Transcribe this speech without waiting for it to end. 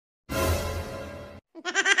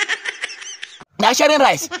They're sharing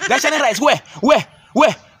rice. They're sharing rice. Where?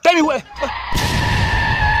 Tell me where.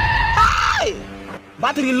 Hi!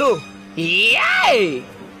 Battery low. Yay!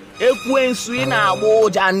 Ekwensu ina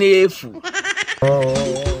agboja n'efu.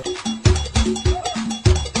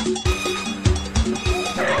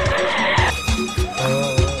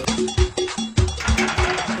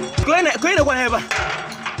 Clean whatever.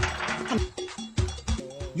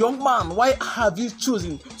 Young man, why have you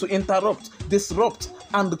chosen to interrupt, disrupt,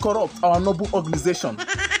 and corrupt our noble organization?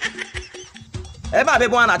 Ever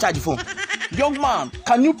baby wanna charge phone? Young man,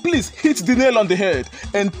 can you please hit the nail on the head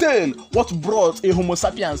and tell what brought a Homo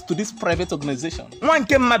sapiens to this private organization? One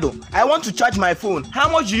came, madam. I want to charge my phone. How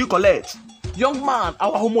much do you collect? Young man,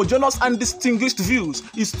 our homogeneous and distinguished views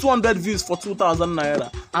is 200 views for 2,000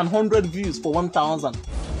 naira and 100 views for 1,000.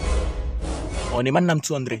 Oh, the man nam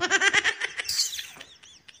 200.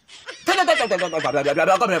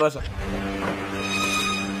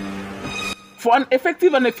 For an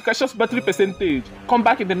effective and efficacious battery percentage, come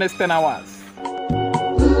back in the next 10 hours.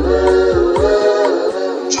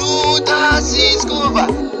 Judas is over.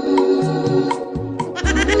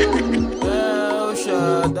 El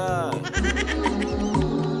Shaddai.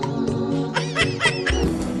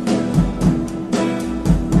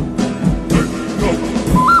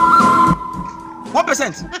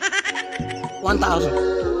 1%.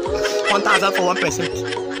 1,000. 1,000 for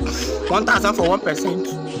 1%. 1,000 for 1%.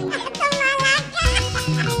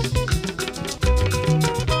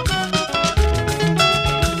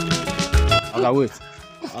 Okay, wait.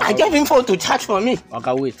 I gave him phone to charge for me.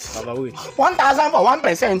 Okay, wait. 1,000 for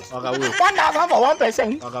 1%. Okay, wait. 1,000 for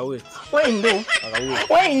 1%. Okay, wait. Where in there? Okay, wait.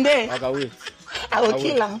 Where in there? Okay, wait. I will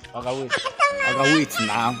kill him. Okay, wait. Okay, wait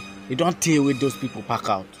now. You don't deal with those people pack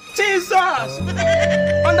out. Jesus!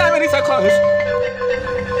 Under many seconds.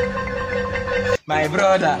 My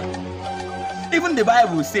brother, even the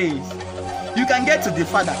Bible says you can get to the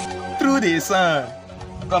Father through the Son.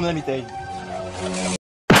 Come, let me tell you.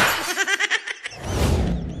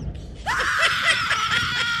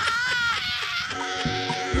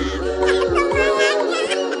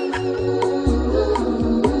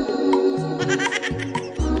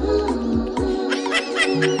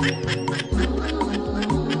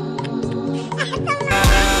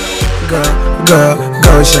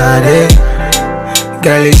 Go, shout it.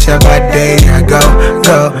 Girl, it's your birthday.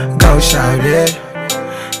 Go, shout it.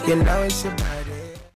 You know it's your birthday.